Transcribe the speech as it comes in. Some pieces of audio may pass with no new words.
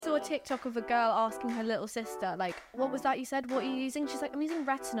saw a TikTok of a girl asking her little sister, like, what was that you said? What are you using? She's like, I'm using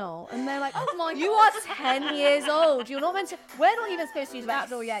retinol. And they're like, oh my God. You are 10 years old. You're not meant to, we're not even supposed to use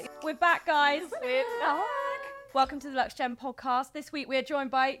retinol yet. We're back, guys. We're back. Welcome to the Lux Gem podcast. This week we're joined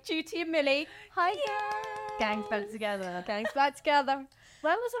by Judy and Millie. Hi, guys. Gangs back together. Gangs back together.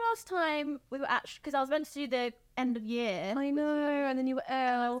 When was the last time we were actually, because I was meant to do the end of year. I know, and then you were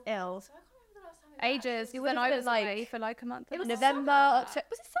ill. Ages. Then I was away for like a month. It was November, October.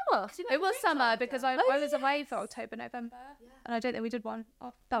 Was it summer? It was summer because I was away for October, November. And I don't think we did one.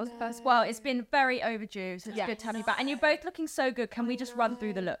 Oh, that was the first. Well, it's been very overdue, so it's good to have you back. And you're both looking so good. Can we just run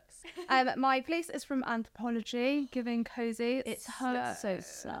through the looks? My place is from Anthropology, giving cozy. It's so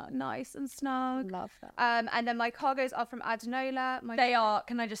snug, nice and snug. Love that. And then my cargos are from Adenola. They are,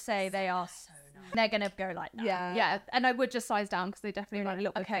 can I just say, they are so nice. They're going to go like that. Yeah, and I would just size down because they definitely run a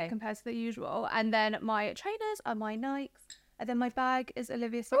little bit okay. thick compared to the usual. And then my trainers are my Nikes. And then my bag is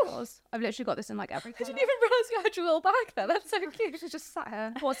Olivia Singles. I've literally got this in like every. I didn't even realise you had your little bag there. That's so cute. She's just sat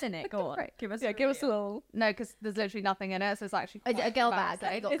here. What's in it? Go on. Give us a little. No, because there's literally nothing in it. So it's actually a girl bag.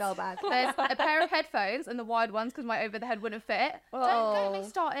 I got girl bag. There's a pair of headphones and the wide ones because my over the head wouldn't fit. Don't get me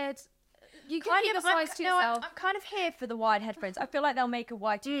started. You can keep a size to yourself. I'm kind of here for the wide headphones. I feel like they'll make a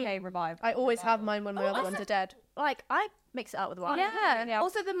Y2K revival. I always have mine when my other ones are dead. Like, I mix it up with one. Yeah.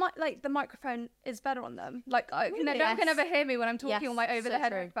 Also, the microphone is better on them. Like, no one can ever hear me when I'm talking on my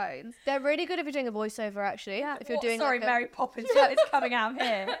over-the-head headphones. They're really good if you're doing a voiceover, actually. Yeah. If you're doing Sorry, like Mary Poppins is coming out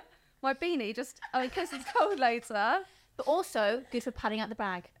here. My beanie because it's cold later. But also, good for padding out the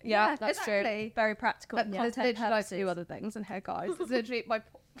bag. Yeah, that's exactly. True. Very practical. But literally like to do other things and hair guys. It's literally my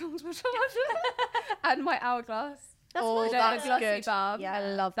and my hourglass. That's good. Barb. Yeah, I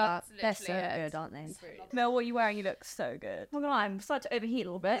love that. They're so good, aren't they? Mel, what are you wearing? You look so good. Well, I'm starting to overheat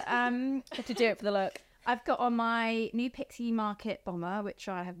a little bit. To do it for the look. I've got on my new Pixie Market bomber, which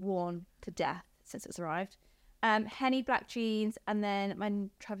I have worn to death since it's arrived. Henny black jeans, and then my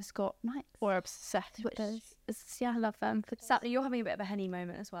Travis Scott Nikes. We're obsessed with those. Yeah, I love them. You're having a bit of a Henny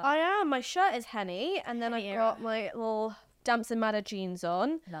moment as well. I am. My shirt is Henny, and then I've got my little Damson Madder jeans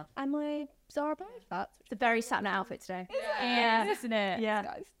on, and my Zara bag. It's a very Saturday outfit today. Yeah, isn't it? Yeah.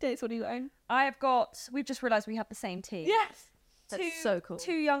 Guys, Dates, what are you wearing? We've just realised we have the same tee. Yes. That's so cool.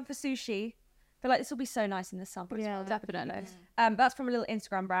 Too young for sushi. I feel like this will be so nice in the summer. Yeah, definitely. That's from a little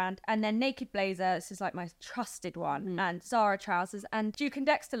Instagram brand. And then Naked Blazer, this is like my trusted one. And Zara trousers and Duke and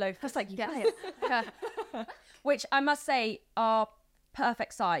Dexter loafers. Like, which I must say are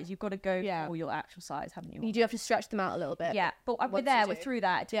perfect size. You've got to go for your actual size, haven't you? You do have to stretch them out a little bit. Yeah, but we're through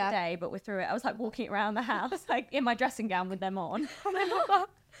that today, but we're through it. I was like walking around the house, like in my dressing gown with them on.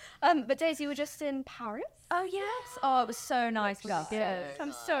 But Daisy, you were just in Paris? Oh, yes. Oh, it was so nice. Yeah.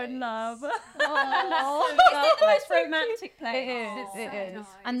 I'm so in love. Oh, It's the most romantic place. It is.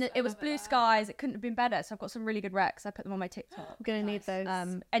 And it was blue skies. It couldn't have been better. So I've got some really good recs. I put them on my TikTok. I'm going to need those.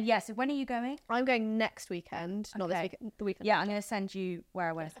 And yes, when are you going? I'm going next weekend. Not this weekend. The weekend. Yeah, I'm going to send you where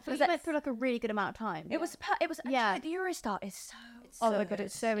I went. You went through like a really good amount of time. It was the Eurostar is so. Oh my God,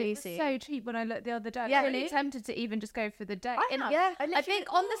 it's so easy. So cheap when I looked the other day. Yeah, I'm really really? tempted to even just go for the day. I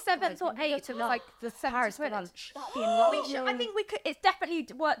think on the 7th or 8th, it was like the 7th for lunch. I think we could. It's definitely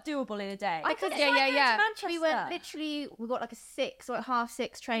doable in a day. We went literally. We got like a 6 or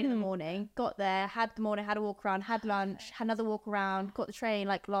 6:30 train in the morning. Got there, had a walk around, had lunch, had another walk around, got the train.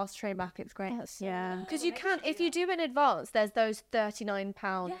 Like last train back, it was great. Because you can't, if you do in advance, there's those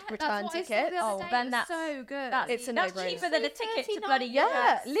 £39 return tickets. Then so good. It's a that's no-brainer. cheaper than a ticket to bloody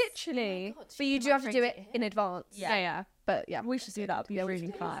Literally. But you do have to do it in advance. Yeah. But yeah, We should do that. Would be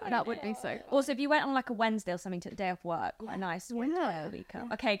really fun. That would be so cool. Also, if you went on like a Wednesday or something to the day off work, quite nice.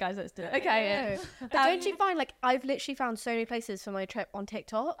 Okay, guys, let's do it. Okay. But don't you find, like, I've literally found so many places for my trip on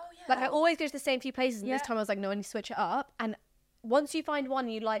TikTok. Like, I always go to the same few places, and this time I was like, no, I need to switch it up. And once you find one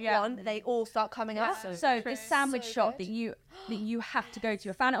and you like one, they all start coming up. So this sandwich shop that you have to go to,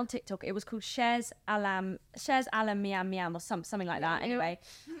 I found it on TikTok. It was called Shares Alam Miam Miam or something like that. Anyway,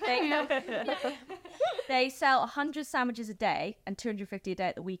 they sell 100 sandwiches a day and 250 a day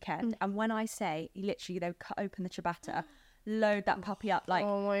at the weekend. And when I say, literally, they would cut open the ciabatta, load that puppy up like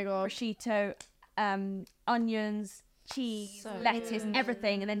Oh my God. prosciutto, onions, cheese, lettuce,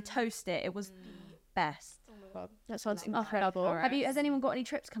 everything, and then toast it. It was the best. That sounds incredible. Has anyone got any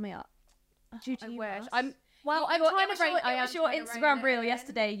trips coming up? I wish. I'm your Instagram reel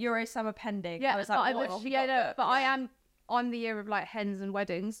yesterday. Euro summer pending. Yeah, I was like, but I am on the year of like hens and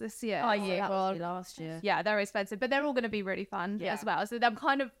weddings this year. Oh yeah, that was last year. Yeah, they're expensive, but they're all going to be really fun as well. So I'm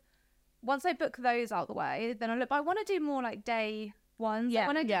kind of, once I book those out the way, then but I want to do more like day ones.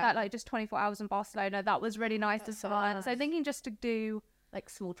 When I did that like just 24 hours in Barcelona, that was really nice to survive. So thinking just to do like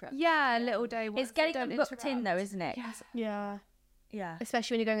small trips. Yeah, little day ones. It's getting that them don't booked in though, isn't it? Yes. Yeah. Yeah.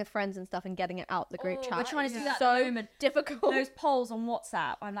 Especially when you're going with friends and stuff and getting it out the group chat. We're trying to do that at so the moment. difficult. Those polls on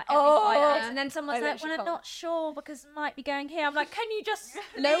WhatsApp, I'm like, every Oh, 5 days, and then someone's I like, literally well, I'm can't. not sure because I might be going here. I'm like, can you just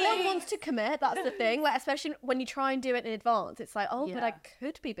No one wants to commit. That's the thing. Like, especially when you try and do it in advance, it's like, oh, but I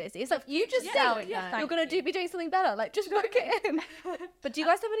could be busy. It's like you just say you're gonna be doing something better. Like, just book it in. But do you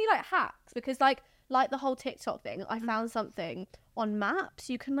guys have any like hacks? Because like the whole TikTok thing, I found something on Maps.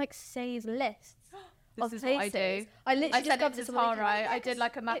 You can like save lists. This is what I do. I literally I said discovered it this to on the weekend. Tara. I did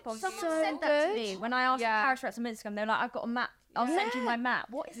like a map of. Someone so said that to good. me when I asked Paris Rats on Instagram. They're like, I've got a map. I'll send you my map.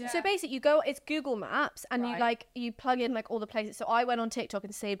 What is it? So basically, you go. It's Google Maps, and you plug in like all the places. So I went on TikTok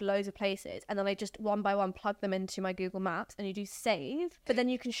and saved loads of places, and then I just one by one plug them into my Google Maps, and you do save. But then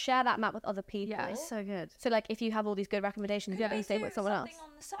you can share that map with other people. Yeah, It's so good. So like, if you have all these good recommendations, you can save with someone else. Something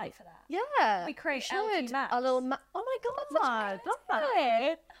on the site for that. Yeah, We create should. LG maps. A little map. Oh my god, Love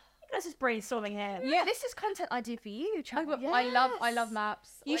that. Let's just brainstorming here. Yeah, this is content I do for you. I love maps.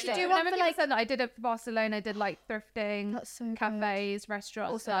 You should I do don't- one remember for, people like- said that I did it for Barcelona. I did like thrifting, That's so good. cafes,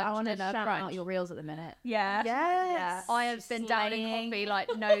 restaurants. Also, I want to dinner, shout brunch. out your reels at the minute. Yeah. Yes. I have been down in slaying. coffee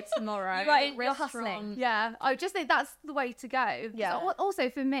like no tomorrow. You're hustling. Yeah, I just think that's the way to go. Yeah. Also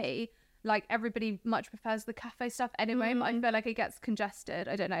for me, like everybody much prefers the cafe stuff anyway, but I feel like it gets congested.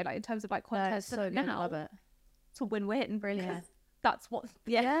 I don't know, like in terms of like content It's so stuff good. I now, love it. it's a win-win. Brilliant. That's what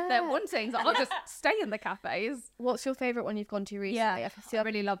they're wanting. So I'll just stay in the cafes. What's your favourite one you've gone to recently? Yeah, I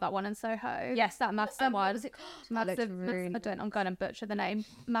really love that one in Soho. Yes. that massive one. What is it called? looks really I don't. I'm going to butcher the name.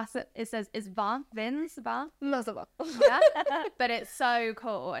 Massive. It says is Vin's. Mazava. Yeah, but it's so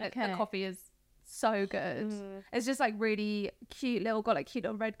cool, and the coffee is so good. It's just like really cute little, got like cute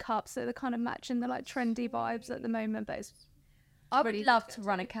little red cups, so they're kind of matching the like trendy vibes at the moment. But it's I would love to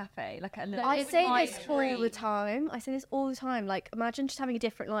run a cafe, like a little. I say this all the time. I say this all the time. Like, imagine just having a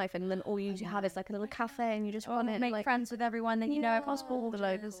different life, and then all you have is like a little cafe, and you just run it. Make Like, friends with everyone, then you know everyone's all the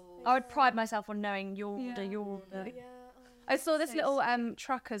locals. I would pride myself on knowing your order. I saw this little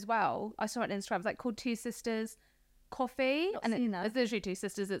truck as well. I saw it on Instagram. It's like called Two Sisters Coffee, and it's literally two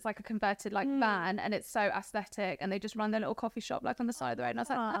sisters. It's like a converted like van, and it's so aesthetic. And they just run their little coffee shop like on the side of the road. And I was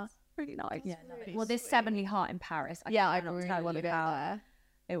like, that's really nice. Yeah, Well, there's 70 Heart in Paris. I cannot really tell want you to go how there.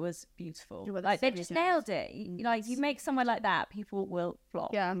 it was beautiful. Yeah, well, Like that's they just really nailed it. Like you make somewhere like that, people will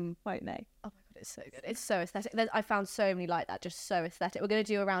flop. Yeah. Won't they? Oh my god, it's so good. It's so aesthetic. I found so many like that, just so aesthetic. We're gonna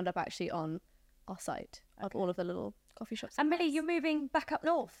do a roundup actually on our site of all of the little coffee shops. And Millie, you're moving back up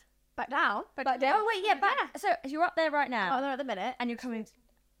north. back down. Back down. Oh wait, yeah, back. So you're up there right now, Oh, they're at the minute. and you're coming.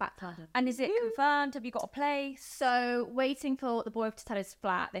 Back to London. And is it confirmed? Have you got a place? So waiting for the boy to tell his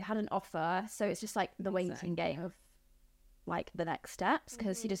flat. They had an offer, so it's just like the waiting game of like the next steps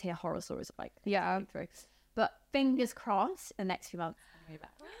because you just hear horror stories of like going through. But fingers crossed, in the next few months. I'll be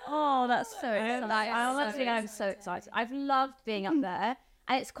back. Oh, that's so exciting. I'm so excited. I've loved being up there.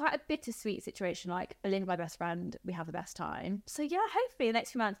 And it's quite a bittersweet situation. Like, Belinda, my best friend, we have the best time. So, yeah, hopefully the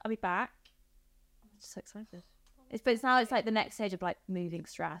next few months I'll be back. I'm just so excited. But now it's like the next stage of like moving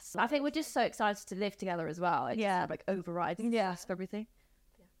stress. I think we're just so excited to live together as well. It's just like overriding stress for everything.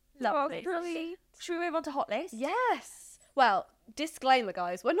 Lovely. Should we move on to hot list? Yes. Well, disclaimer,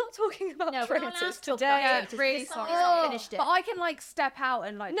 guys, we're not talking about traitors today. Really sorry. Finished it. But I can like step out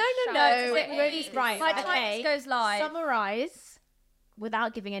and like. No. Right, By the time okay. this goes live, Summarize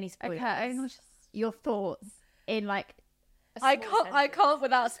without giving any spoilers. Okay. Your thoughts in like. I can't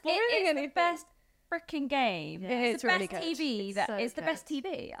without spoiling it's anything. the best freaking game. It's It's the really best good. TV. That so is the good. best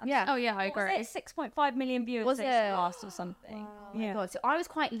TV. Yeah. Oh yeah, I What was agree. it? 6.5 million viewers Was since it? last or something. Oh my God. So I was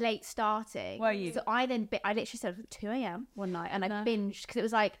quite late starting. Were you? So I then I literally said 2 a.m. one night and I binged because it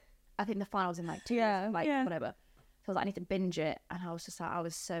was like I think the final was in like 2 whatever. So I was like I need to binge it and I was just like I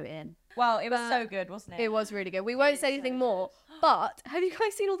was so in. Well, it was so good, wasn't it? It was really good. We won't say anything more. But have you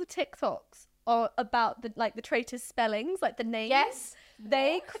guys seen all the TikToks about the like the traitors' spellings, like the names? Yes.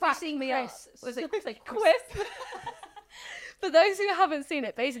 They cracked me up. Was it like Quip. For those who haven't seen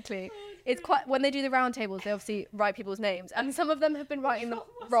it, basically, it's quite when they do the round tables, they obviously write people's names, and some of them have been writing them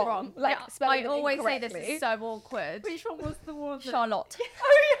wrong. Like spelling I them always say this incorrectly. is so awkward. Which one was the one? Charlotte.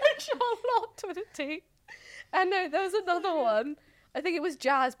 Oh yeah, Charlotte with a T. And no, there was another one. I think it was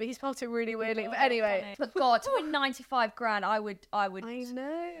Jazz, but he spelled it really weirdly. But anyway, But God, to win 95 grand, I would. I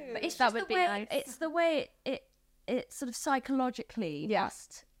know. But it's That just would the be way. nice. It's the way it sort of psychologically. Yeah.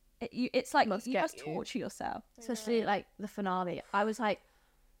 It's like Must you get must you. torture yourself. Especially like the finale. I was like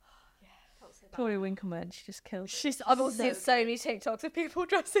Claudia Winkleman, she just killed it. I've also seen so many TikToks of people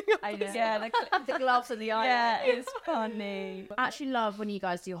dressing up. I know. Yeah, The gloves and the eye. yeah, it's funny. I actually love when you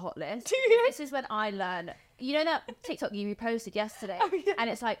guys do hot list. Do you? This is when I learn. You know that TikTok you reposted yesterday? And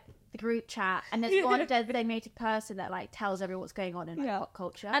it's like the group chat, and there's one designated person that like tells everyone what's going on in pop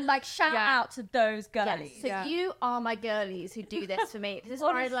culture. And like shout out to those girlies. So you are my girlies who do this for me. This is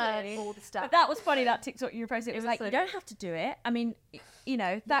where I learn all the stuff. But that was funny, that TikTok you reposted. It was like, you don't have to do it. I mean, you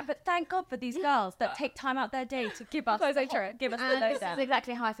know, that, but thank God for these girls that take time out their day to give us the This is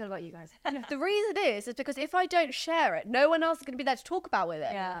exactly how I feel about you guys. The reason is because if I don't share it, no one else is going to be there to talk about with it.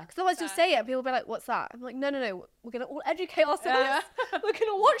 Yeah. Because otherwise you'll say it and people will be like, what's that? I'm like, no. We're going to all educate ourselves. We're going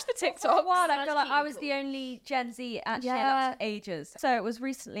to watch the TikTok. For a while, I feel like I was the only Gen Z actually up for ages. So it was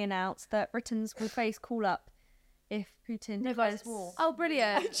recently announced that Britons will face call up if Putin declares war. Oh,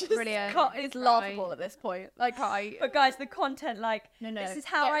 brilliant. Brilliant. It's laughable at this point. Like, But guys, the content, like, No. this is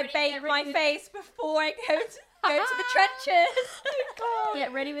how I bathe my face before I go to the trenches.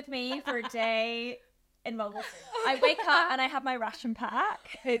 Get ready with me for a day in Mulberry. I wake up and I have my ration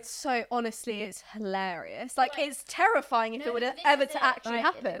pack. it's so, honestly, it's hilarious. Like, it's terrifying if it would ever to actually The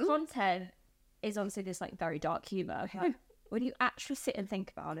happen. content is honestly this like very dark humor. Like, when you actually sit and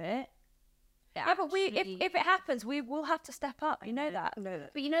think about it. Yeah, but if it happens, we will have to step up. You know that.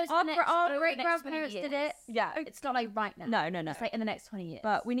 But you know, Our great-grandparents did it. Yeah. It's not like right now. No. It's like in the next 20 years.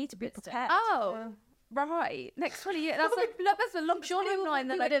 But we need to be prepared. Oh, right. Next 20 years. That's like, look, that's a long timeline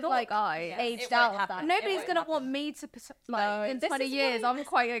that I would have, thought, like, guys. aged out of that. Nobody's going to want me to, in this 20 is years, I'm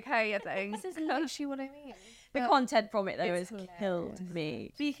quite okay, I think. This is literally what I mean. The content from it, though, has killed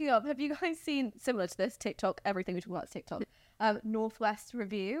me. Speaking of, have you guys seen, similar to this, TikTok, everything we talk about is TikTok, Northwest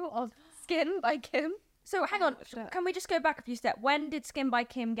review of Skin by Kim? So hang on, can we just go back a few steps? When did Skin by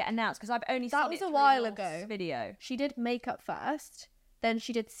Kim get announced? Because I've only seen That was it a through while your ago. Video. She did makeup first, then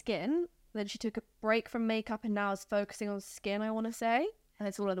she did skin, then she took a break from makeup and now is focusing on skin, I want to say. And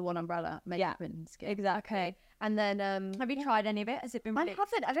it's all under one umbrella, makeup and skin. Exactly. And then... Have you tried any of it? Has it been I released?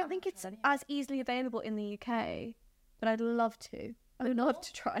 haven't. I don't think it's as easily available in the UK, but I'd love to. I'd love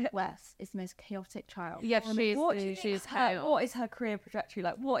to try it. Wes is the most chaotic child. Yeah, she's What is her career trajectory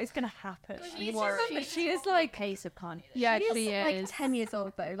like? What is going to happen? She is like... Case of Kanye. Yeah, She she is like is. 10 years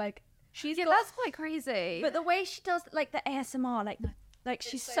old though. Like, she's Yeah, got... that's quite crazy. But the way she does, like, the ASMR, like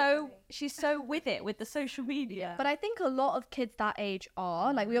she's so with it, with the social media. But I think a lot of kids that age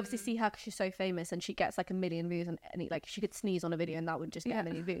are like, we obviously see her because she's so famous and she gets like 1 million views on any, like she could sneeze on a video and that would just get 1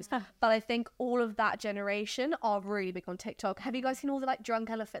 million views. But I think all of that generation are really big on TikTok. Have you guys seen all the like drunk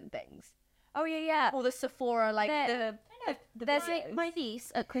elephant things? Oh yeah. All the Sephora like There's my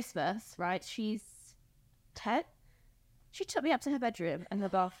niece at Christmas, right? She's 10. She took me up to her bedroom and the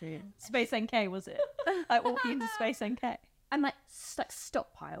bathroom. Space NK, was it? Like walking into Space NK. And like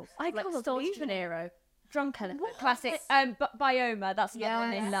stockpiles. I like can't Storage believe De it. Niro, drunk elephant, Classic. But Bioma, that's the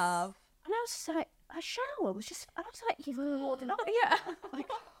one in love. And I was just like, her shower was just. I was like, you've ordered up. Yeah.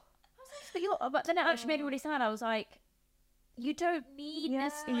 But then it actually made me really sad. I was like, you don't need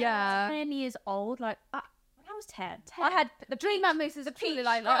this. Yeah. 10 years old. Like, when I was 10. I had the Dream Man Moose is a truly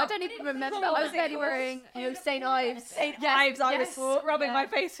like I don't even remember. I was barely wearing St. Ives. St. Ives. I was rubbing my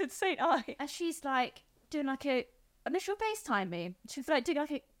face with St. Ives. And she's like doing like a initial FaceTime me. She's like doing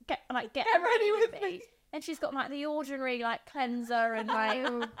like a get ready with me. And she's got like the ordinary like cleanser and like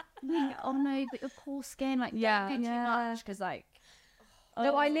oh no, but your poor skin like Yeah. don't do too much because like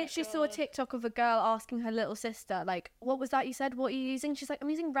No, I literally saw a TikTok of a girl asking her little sister, like, what was that you said? What are you using? She's like, I'm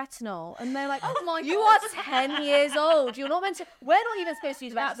using retinol. And they're like, oh my God. You are 10 years old. You're not meant to, we're not even supposed to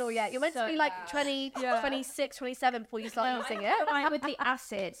use retinol yet. You're meant to be like 20, 26, 27 before you start using it. like with the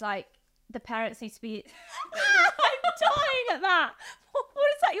acids, like the parents need to be I'm dying at that. What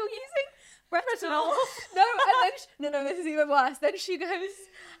is that you're using? Retinol. No, and then no, this is even worse. Then she goes,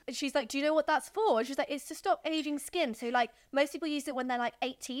 she's like, do you know what that's for? And she's like, it's to stop aging skin. So like most people use it when they're like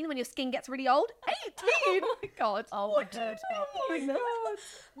 18, when your skin gets really old. 18? Oh my God. Oh my God.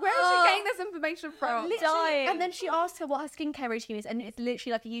 Where is she getting this information from? Literally. And then she asked her what her skincare routine is, and it's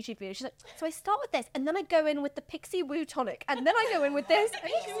literally like a YouTube video. She's like, so I start with this, and then I go in with the Pixie Woo tonic, and then I go in with this.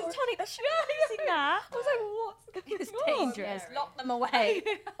 Pixie Woo tonic, that's using that. I was like, what's it's dangerous. Lock them away.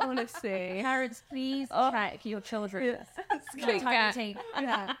 honestly? Parents, please track your children.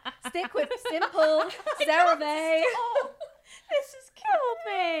 Yeah. Stick with simple CeraVe. This has killed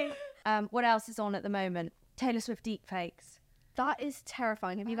me. What else is on at the moment? Taylor Swift deepfakes. That is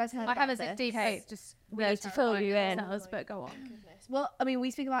terrifying. Have you guys heard I about haven't this? said deep hate, just Really to fill you in. but go on. Well, I mean,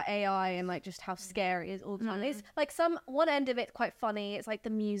 we speak about AI and like just how scary it is all the time. Mm-hmm. It's like one end of it's quite funny. It's like the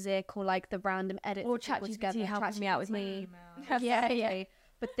music or like the random edits. Or that people ChatGPT helping me out with me. Yeah.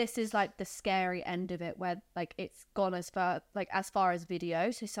 but this is like the scary end of it, where like it's gone as far as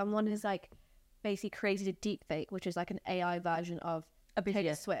video. So someone has like basically created a deep fake, which is like an AI version of A video.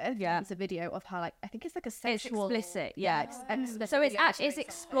 Taylor Swift. Yeah. It's a video of her, like, I think it's like a It's sexual. explicit. Yeah. explicit So it's video. actually it's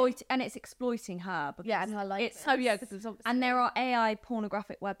exploiting her. Because Yeah, and her like. it's because it's obviously... and there are AI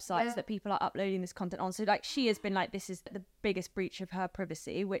pornographic websites Yeah. that people are uploading this content on. So like she has been like, this is the biggest breach of her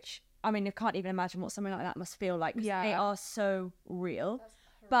privacy, which I mean, I can't even imagine what something like that must feel like. 'Cause they are so real.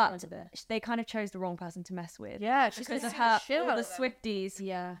 But they kind of chose the wrong person to mess with. Yeah, she's Because of just her, shit all out the of them. Swifties.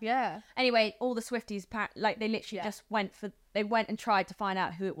 Yeah. Yeah. Anyway, all the Swifties, like they literally just went and tried to find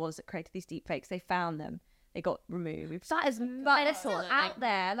out who it was that created these deep fakes. They found them. They got removed. That is But they're still out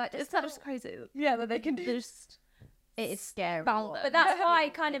there. Like It's just crazy. Yeah, that they can do. it is scary. Found them. But that's why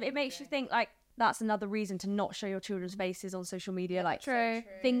kind of it makes you think like that's another reason to not show your children's faces on social media. Like True.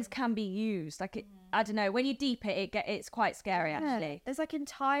 things can be used. Like it, I don't know. When you deep it's quite scary actually. There's like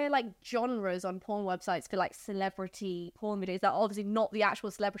entire like genres on porn websites for like celebrity porn videos that are obviously not the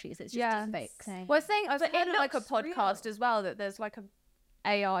actual celebrities. It's just fakes. Same. Well, I was heard of like a looks podcast as well that there's like a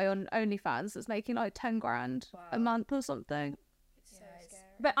AI on OnlyFans that's making like 10 grand a month or something.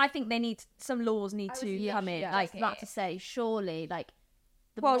 But I think some laws need to come in. Yeah, Like about to say, surely, like,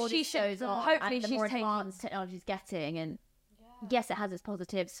 the Well, more she this should- goes on, hopefully and the she's more taking- advanced technology is getting, and yes, it has its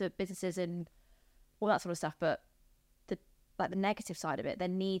positives for businesses and all that sort of stuff, but the negative side of it, there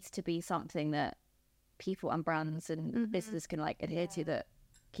needs to be something that people and brands and businesses can like adhere to that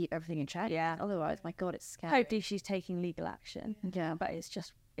keep everything in check. Yeah. Otherwise, my God, it's scary. hopefully she's taking legal action. Yeah. But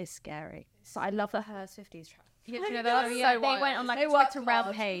it's scary. So I love that her Swifties track. Yeah, you know, they're like so They went on like They a work Twitter hard.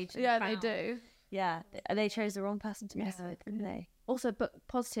 rampage. Yeah, they do. Yeah, they chose the wrong person to mess with, didn't they? Also, but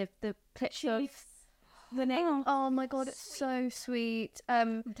positive, the picture of the name. Oh my God, it's so sweet.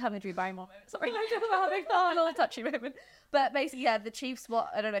 I'm having a Drew Barrymore moment. Sorry, I don't know how they found a touchy moment. But basically, yeah, the Chiefs.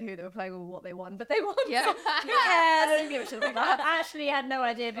 I don't know who they were playing or what they won, but they won. Yeah. I don't give a shit about that. I actually had no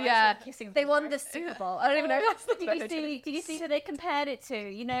idea. But Yeah. kissing. They won the Super Bowl. I don't even know. If that's the Did you see who they compared it to?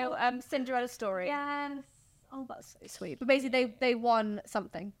 You know, Cinderella story? Yes. Oh, that's so sweet. But basically, they won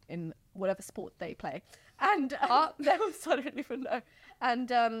something in whatever sport they play, and they were suddenly from no.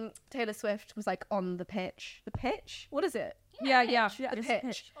 And Taylor Swift was like on the pitch. The pitch? What is it? Yeah. Yeah, the Just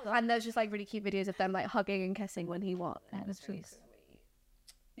pitch. And there's just like really cute videos of them like hugging and kissing when he won. That was really sweet.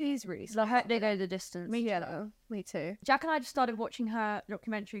 He's really I hope they go the distance. me too. Jack and I just started watching her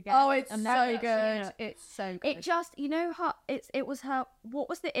documentary again. Oh, it's on so Netflix. good. It's so good. It just, you know, how it was her. What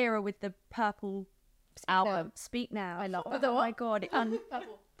was the era with the purple album? Speak Now. I love Oh that. my god,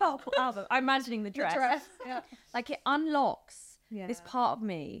 purple album. I'm imagining the dress. Yeah. Like it unlocks Yeah. this part of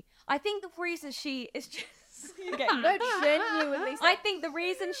me. I think the reason she is just. No, genuinely. I think the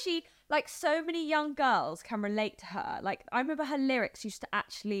reason she, like, so many young girls can relate to her. Like, I remember her lyrics used to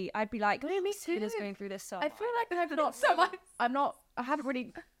actually, I'd be like, me too. Taylor's going through this song. I feel like I've not so much. I haven't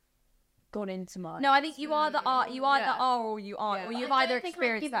really gone into mine. No, I think you are the art. You either are or you aren't. Or you've either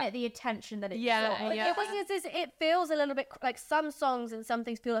experienced given that. it the attention that it Yeah, deserves. yeah. It wasn't. It feels a little bit like some songs and some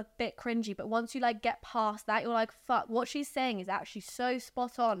things feel a bit cringy, but once you like get past that, you're like, fuck, what she's saying is actually so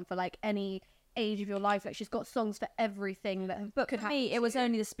spot on for like any age of your life. Like she's got songs for everything that But could for happen. me, it was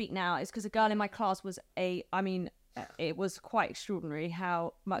only the Speak Now. It's because a girl in my class was it was quite extraordinary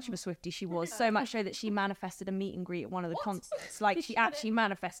how much of a Swiftie she was. So much so that she manifested a meet and greet at one of the concerts. Like she actually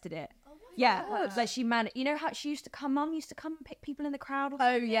manifested it. Yeah, like you know how she used to come. Mum used to come and pick people in the crowd.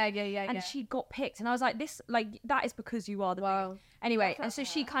 Oh yeah. And she got picked, and I was like, "This, like, that is because you are the." Wow. Anyway, and so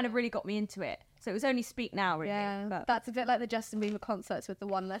she kind of really got me into it. So it was only Speak Now, really. Yeah, But that's a bit like the Justin Bieber concerts with the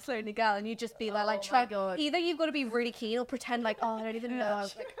One Less Lonely Girl, and you just be like try. Either you've got to be really keen or pretend like, oh, I don't even know. I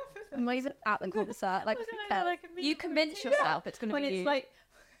was like, I'm not even at the concert. Like, you convince yourself it's going to when be it's you. like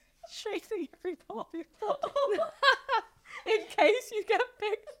shading every part of your body in case you get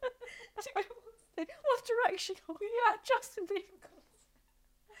picked. What direction are we at? Justin Bieber concert.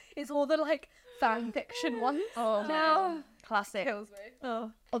 It's all the like fan fiction ones. Oh, no. classic. Kills me.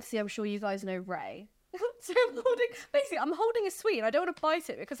 Oh. Obviously, I'm sure you guys know Ray. So I'm holding a sweet. And I don't want to bite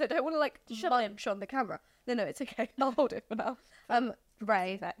it because I don't want to like munch on the camera. No, it's okay. I'll hold it for now.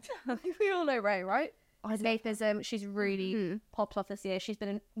 Ray. We all know Ray, right? Escapism. She's really popped off this year. She's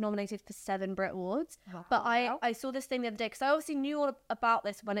been nominated for 7 Brit Awards. But I saw this thing the other day because I obviously knew all about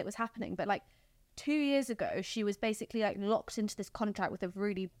this when it was happening. But like 2 years ago, she was basically like locked into this contract with a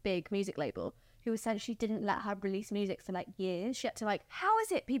really big music label who essentially didn't let her release music for like years. She had to like, How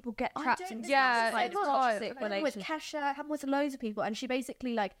is it people get trapped in Yeah, like it's toxic with relationships? Kesha, it happened with loads of people, and she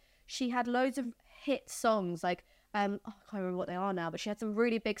basically like she had loads of hit songs like I can't remember what they are now, but she had some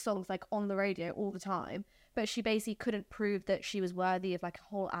really big songs like on the radio all the time. But she basically couldn't prove that she was worthy of like a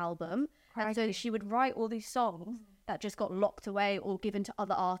whole album, and so she would write all these songs that just got locked away or given to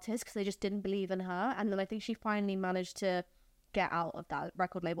other artists because they just didn't believe in her. And then I think she finally managed to get out of that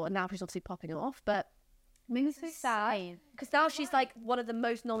record label, and now she's obviously popping off. But Maybe it's so sad. because now she's like one of the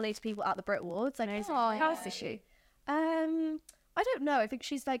most nominated people at the Brit Awards. Like, How old is she? I don't know. I think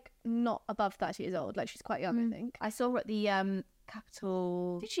she's like not above 30 years old. Like, she's quite young, I think. I saw her at the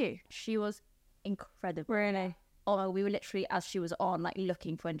Capitol. Did you? She was incredible. Really? Oh, we were literally, as she was on, like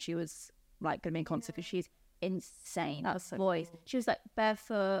looking for when she was like going to be in concert, because she's insane. That's so voice. cool. She was like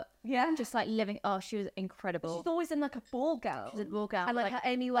barefoot, Yeah. just like living. Oh, she was incredible. She's always in like a ball gown. She's a ball gown. And like her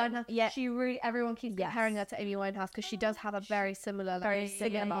Amy Winehouse, yeah. she really, everyone keeps comparing her to Amy Winehouse because she does have a very similar, like, Very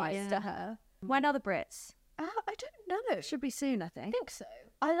singing similar, voice yeah. to her. When are the Brits? I don't know. Should be soon, I I think. think so.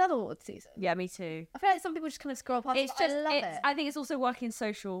 I love awards season. Yeah, me too. I feel like some people just kind of scroll past. It's but just, I love it. I think it's also working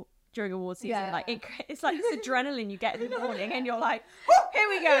social during awards season. Yeah. Like it's like this adrenaline you get in the morning, and you're like, here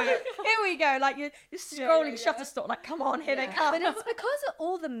we go. Like you're scrolling Shutterstock, like come on, here they come. But it's because of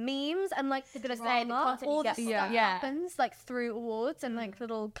all the memes and like the drama, all the stuff happens like through awards and like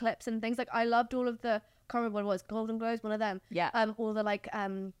little clips and things. Like I loved all of the, I can't remember what it was, Golden Globes, one of them. Yeah. All the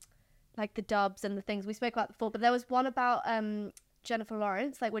like the dubs and the things we spoke about before. But there was one about Jennifer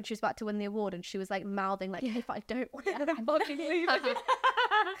Lawrence, like when she was about to win the award, and she was like mouthing like, if I don't win, I'm fucking leaving.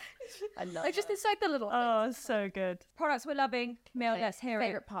 I love Like just it's like the little Oh, so good. Products we're loving. Mel, let's hear it.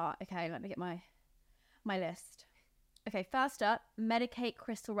 Favorite part. Okay, let me get my list. Okay, first up, Medicate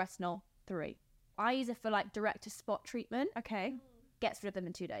Crystal Retinol 3. I use it for like direct to spot treatment. Okay. Gets rid of them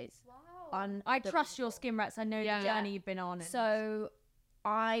in 2 days. I trust your skin rats. I know the journey you've been on. So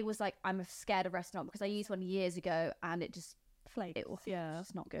I was like, I'm scared of retinol because I used one years ago and it just flakes.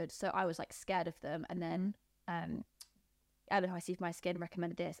 it's not good. So I was like scared of them, and then I don't know, I see if my skin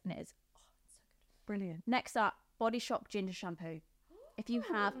recommended this, and it is so good. Brilliant. Next up, Body Shop Ginger Shampoo. If you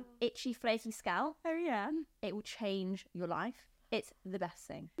have itchy, flaky scalp, Oh yeah. it will change your life. It's the best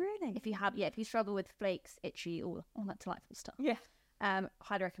thing. Really? If you struggle with flakes, itchy, all that delightful stuff. Yeah.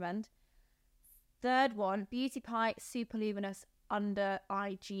 Highly recommend. Third one, Beauty Pie Super Luminous Under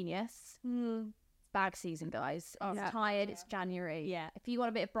Eye Genius. It's bag season, guys. It's tired. It's January. Yeah. If you want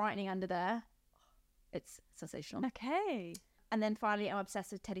a bit of brightening under there, it's sensational. Okay. And then finally, I'm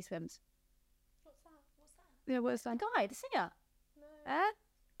obsessed with Teddy Swims. Yeah, what's that? The guy, the singer.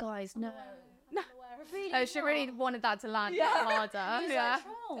 Guys, no. Oh, she really wanted that to land harder. Yeah.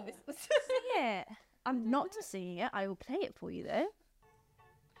 Yeah. I'm not singing it. I will play it for you though.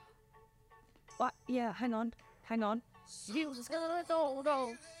 What? Yeah, hang on. I know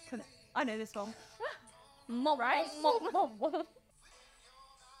this song. Right?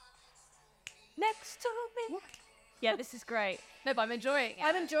 Next to me. Yeah, this is great. No, but I'm enjoying it.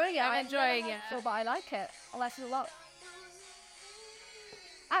 I'm enjoying it. I'm enjoying it. But I like it. I like it a lot.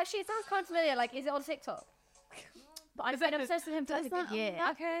 Actually, it sounds kind of familiar. Like, is it on TikTok? But I've been obsessed with him for like a good year.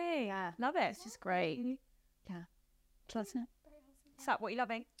 Okay. Yeah. Love it. It's just great. Yeah. Trust it. Sap, what are you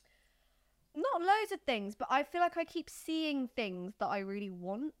loving? Not loads of things, but I feel like I keep seeing things that I really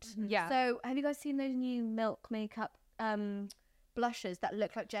want. Yeah. So, have you guys seen those new Milk makeup blushes that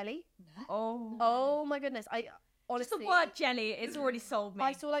look like jelly? Oh. Oh my goodness! I Just honestly, the word jelly, it's already sold me.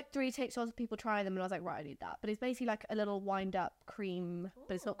 I saw like 3 TikToks of people trying them, and I was like, right, I need that. But it's basically like a little wind-up cream,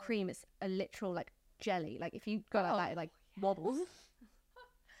 but it's not cream; it's a literal like jelly. Like if you go like that, it like wobbles.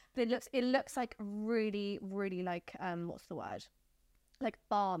 But it looks like really, really like what's the word? Like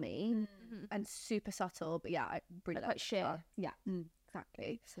balmy and super subtle. But yeah, I really Like like sheer. Yeah,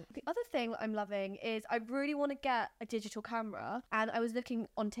 exactly. The other thing that I'm loving is I really want to get a digital camera, and I was looking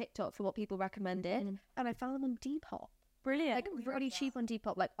on TikTok for what people recommended, and I found them on Depop. Brilliant. Like really cheap on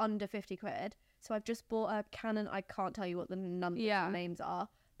Depop, like under 50 quid. So I've just bought a Canon. I can't tell you what the numbers and names are,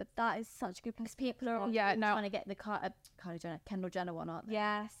 but that is such a good place. People are trying to get the Kendall Jenner one, aren't they?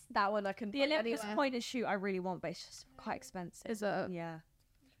 Yes, that one I can. The Olympus point and shoot I really want, but it's just quite expensive. Is it? Yeah.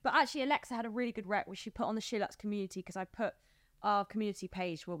 But actually, Alexa had a really good rec, which she put on the Shilux community, because I put our community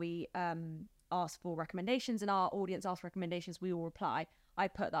page where we ask for recommendations, and our audience asked for recommendations. We all reply. I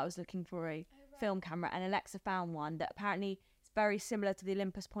put that I was looking for a film camera, and Alexa found one that apparently is very similar to the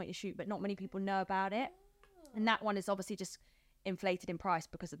Olympus point and shoot, but not many people know about it. And that one is obviously just inflated in price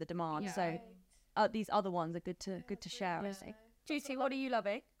because of the demand. So these other ones are good to share. Yeah. Juicy, what are you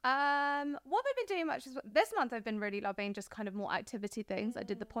loving? What I've been doing much is this month. I've been really loving just kind of more activity things. I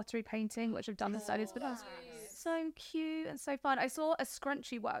did the pottery painting, which I've done this studies, but that's so cute and so fun. I saw a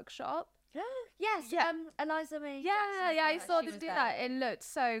scrunchie workshop. Yes, Eliza May. Yeah, I saw them do that. It looked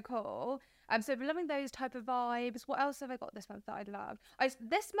so cool. So I've been loving those type of vibes. What else have I got this month that I love?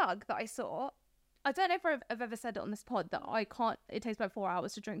 This mug that I saw, I don't know if I've ever said it on this pod that I can't, it takes about 4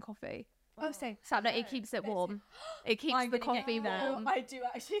 hours to drink coffee. Oh, same. So like, it keeps it warm. It keeps the coffee warm. I do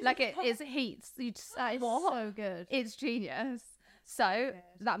actually. Like it heats. You just, That is so good. it's genius. So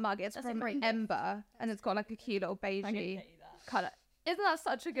that mug, it's from Ember, and it's got like a cute little beigey colour. Isn't that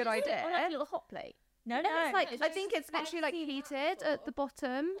such a good idea? On like a little hot plate. No, It's like I think it's literally like heated at the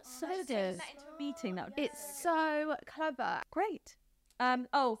bottom. So good. meeting that. It's so clever. Great.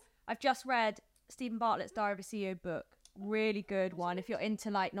 I've just read Stephen Bartlett's Diary of a CEO book. Really good one. If you're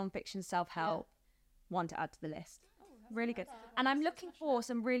into like non-fiction self-help, one to add to the list. Really good. And I'm looking for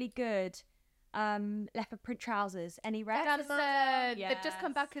some really good leopard print trousers. Any rec? They've just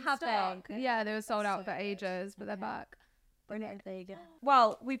come back in Have stock. they? Yeah, they were sold out for ages, but they're back. Brilliant. There you go.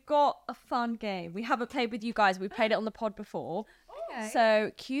 Well, we've got a fun game. We haven't played with you guys. We played it on the pod before. Okay.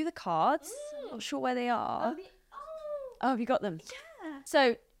 So cue the cards. Not sure where they are. Oh, have you got them? Yeah.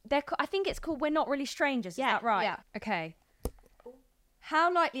 So I think it's called We're Not Really Strangers. Is that right? Yeah. Okay.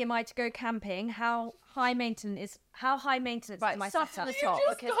 How likely am I to go camping? How high maintenance is my Start setup? from the top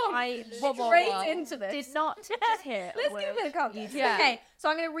because I Straight into this. did not just hear. Let's give it a go. Yeah. Okay, so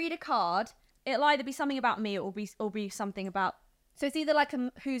I'm going to read a card. It'll either be something about me or be something about. So it's either like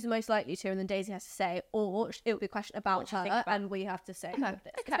who's most likely to, and then Daisy has to say, or it will be a question about you think her, about? and we have to say. Okay.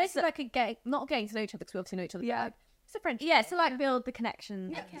 It's basically like not getting to know each other because we obviously know each other. Yeah. Like, it's a friendship. Yeah, so like build the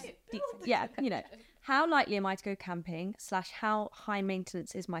connection. Yeah, How likely am I to go camping? / how high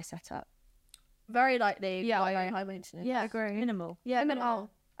maintenance is my setup? Very likely. Yeah, very high maintenance. Yeah, I agree. Minimal. Yeah. Minimal.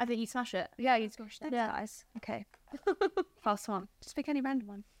 I think you smash it. Yeah, you squash that. Yeah, guys. Okay. Fast one. Just pick any random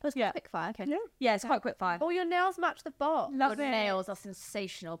one. Yeah. Quick fire. Okay. Yeah, it's quite quick fire. Oh, your nails match the box. Your nails are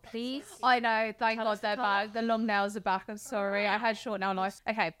sensational. Please. I know. Thank God they're back. The long nails are back. I'm sorry. I had short nail life.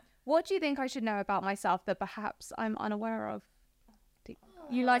 Okay. What do you think I should know about myself that perhaps I'm unaware of?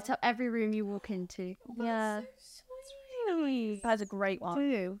 You light up every room you walk into. Yeah. That's a great one.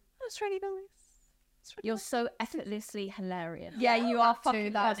 That's really nice. You're so effortlessly hilarious. Yeah, you are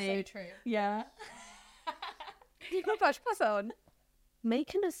fucking That's funny. so true. Yeah. You got pass on.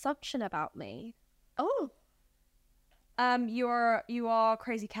 Make an assumption about me. Oh. You are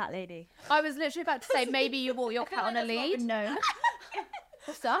crazy cat lady. I was literally about to say maybe you walk your cat on a lead. No.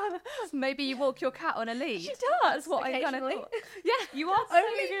 What's that? Maybe you walk your cat on a lead. She does. That's what I kind of occasionally. thought. Yeah, you are so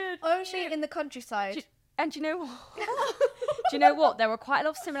good. Only in the countryside. And do you know what? Do you know what? There were quite a lot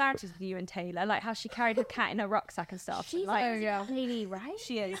of similarities with you and Taylor, like how she carried her cat in her rucksack and stuff. She's like, Oh yeah. lady, right?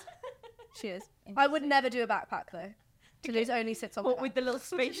 she is. She is. I would never do a backpack though. Toulouse only sits on. What with the little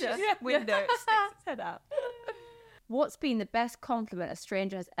spacious window, it sticks its head out. What's been the best compliment a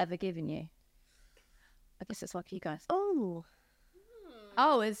stranger has ever given you? I guess it's like you guys. Oh,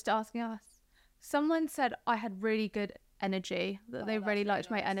 it's asking us. Someone said I had really good energy, that they really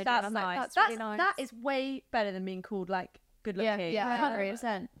liked my energy. That's and I'm nice. like, that's really nice. That is way better than being called like good looking. Yeah.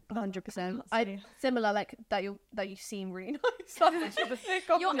 100%. 100%. I similar like that you seem really nice.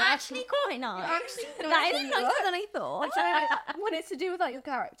 You're actually quite nice. That is nicer than I thought. When it's to do with like your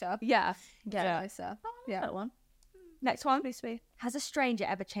character. Yeah. Yeah. Nicer. Yeah. That one. Next one, please. Has a stranger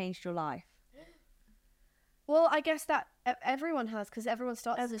ever changed your life? Well, I guess that everyone has because everyone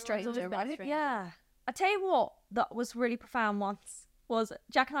starts as a stranger, right? Yeah. I tell you what, that was really profound once. Was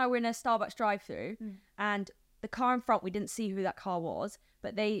Jack and I were in a Starbucks drive-through, and the car in front, we didn't see who that car was,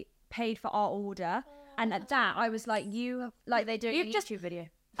 but they paid for our order, and at that, I was like, They do You've a just- YouTube video.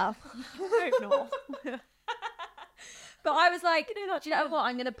 oh, but I was like, do you know what?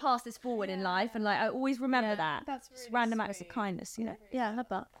 I'm gonna pass this forward in life, and like I always remember that. That's Just random acts of kindness, you know. Yeah, I love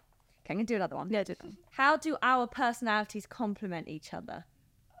that. Okay, I'm gonna do another one. Yeah, do that. How do our personalities complement each other?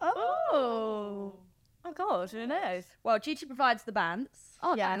 Oh. Oh, God, who knows? Well, Gigi provides the bands.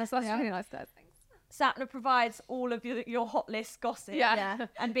 Oh, Yeah. yeah. That's really nice. That. Satna provides all of your hot list gossip. Yeah.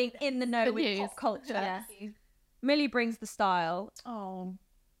 And being in the know The with news. pop culture. Yeah. Millie brings the style. Oh.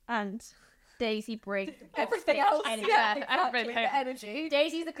 And Daisy brings Everything else. Yeah, everything. The energy.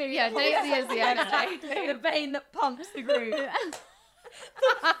 Daisy's the clue. Yeah, Daisy is the energy. the vein that pumps the groove.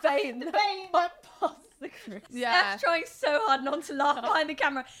 Vein. the vein that pumps the groove. Yeah. Steph's trying so hard not to laugh behind the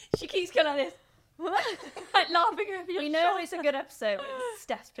camera. She keeps going like this. like laughing over your We know it's a good episode when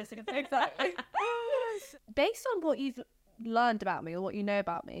Steph's pissing us. Exactly. Based on what you've learned about me or what you know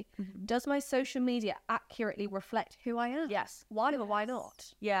about me, does my social media accurately reflect who I am? Yes. Why or why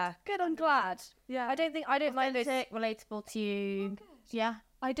not? Yeah. Good, I'm glad. Yeah. I don't like those. Authentic, relatable to you. Yeah.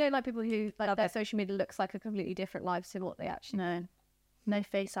 I don't like people who like Love their it. social media looks like a completely different life to what they actually. No. No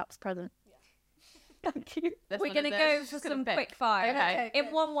face ups present. Thank you. This We're one going to is go it. for Just gonna some pick. quick fire. Okay. In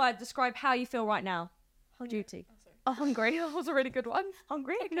one word, describe how you feel right now. Duty. Oh, hungry. That was a really good one.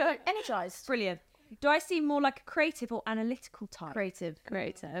 Hungry? No. Energized. Brilliant. Do I seem more like a creative or analytical type? Creative.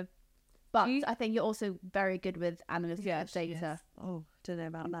 Creative. But I think you're also very good with analytics data. Yes. Oh, don't know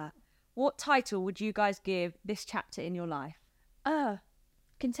about that. What title would you guys give this chapter in your life?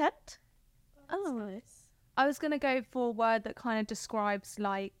 Content? Oh, nice. I was going to go for a word that kind of describes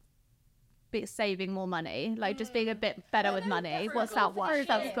like saving more money, like just being a bit better with money. What's that one?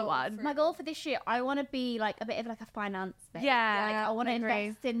 That's the one. My goal for this year, I want to be like a bit of like a finance bit. Yeah, Like, I want to agree.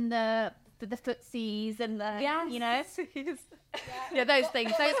 invest in the footsies and the, you know. Yeah, those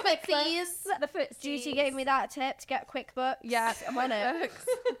things. Those footsies. The footsies. Duty gave me that tip to get QuickBooks. Yeah, I'm on it.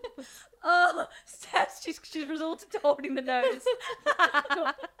 Oh, Steph, she's resorted to holding the nose.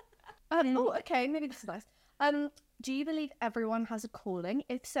 Oh, okay. Maybe this is nice. Do you believe everyone has a calling?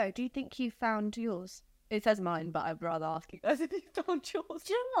 If so, do you think you found yours? It says mine, but I'd rather ask you guys if you found yours.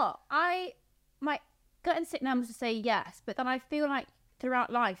 Do you know what? My gut instinct now was to say yes, but then I feel like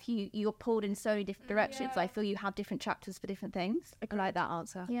throughout life you're pulled in so many different directions. I feel you have different chapters for different things. I like that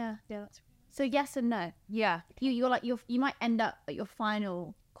answer. Yeah. Yeah, that's So yes and no. Yeah. You might end up at your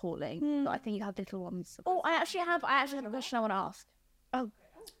final calling, but I think you have little ones. Oh, I actually have a question I want to ask. Oh.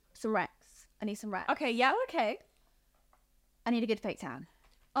 Some Rex. I need some Rex. Okay, yeah, okay. I need a good fake tan.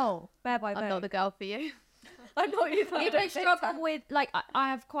 Oh, Bear by I'm Vogue. not the girl for you. I'm not you. If I struggle with, like, I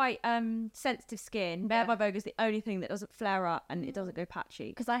have quite sensitive skin. Bear by Vogue is the only thing that doesn't flare up and it doesn't go patchy.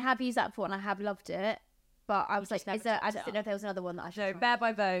 Because I have used that before and I have loved it. But I was like, never is there? I touched just it didn't know if there was another one that I should So try. Bear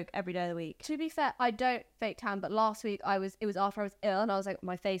by Vogue every day of the week. To be fair, I don't fake tan, but last week it was after I was ill and I was like,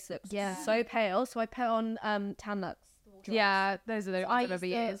 my face looks so pale, so I put on Tan Lux. Yeah, those are the ones I've ever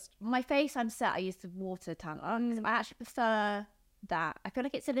used. My face, I'm set. I use the water tan. I actually prefer that. I feel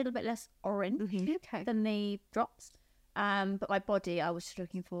like it's a little bit less orange Okay. than the drops. But my body, I was just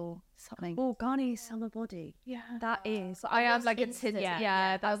looking for something. Oh, Garnier Summer Body. Yeah. That is. I have like a instant. tinted. Yeah,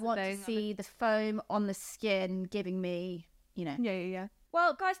 Yeah, I that's want the to thing. see the foam on the skin giving me, you know. Yeah.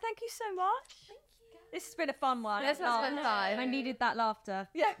 Well, guys, thank you so much. Thank you. This has been a fun one. This has been fun. I needed that laughter.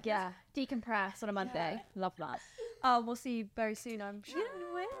 Yeah, decompress on a Monday. Love that. Oh, we'll see you very soon, I'm sure.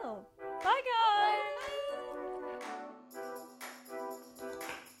 We will. Bye, guys.